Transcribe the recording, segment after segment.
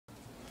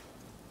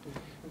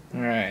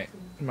Alright,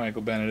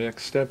 Michael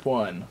Benedict. Step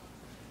one.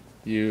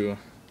 You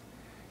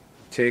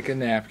take a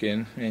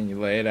napkin and you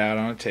lay it out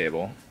on a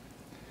table.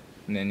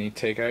 And then you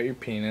take out your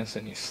penis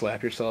and you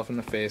slap yourself in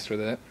the face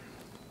with it.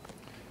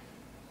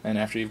 And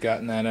after you've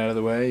gotten that out of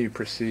the way, you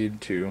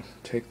proceed to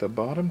take the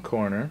bottom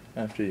corner,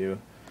 after you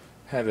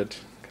have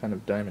it kind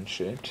of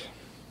diamond-shaped.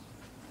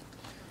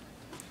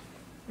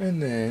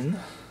 And then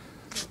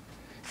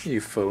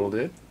you fold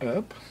it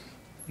up,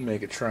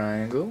 make a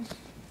triangle.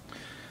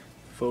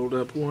 Fold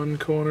up one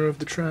corner of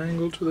the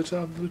triangle to the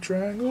top of the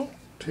triangle.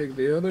 Take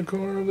the other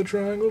corner of the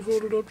triangle,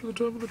 fold it up to the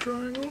top of the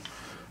triangle.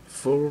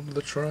 Fold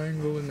the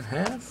triangle in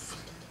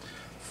half.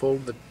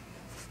 Fold the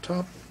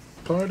top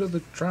part of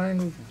the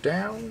triangle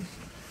down.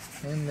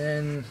 And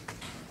then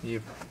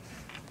you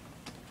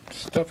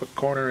stuff a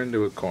corner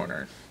into a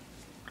corner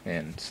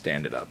and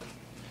stand it up.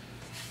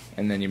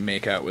 And then you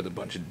make out with a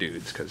bunch of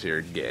dudes because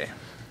you're gay.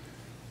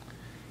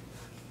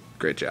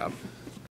 Great job.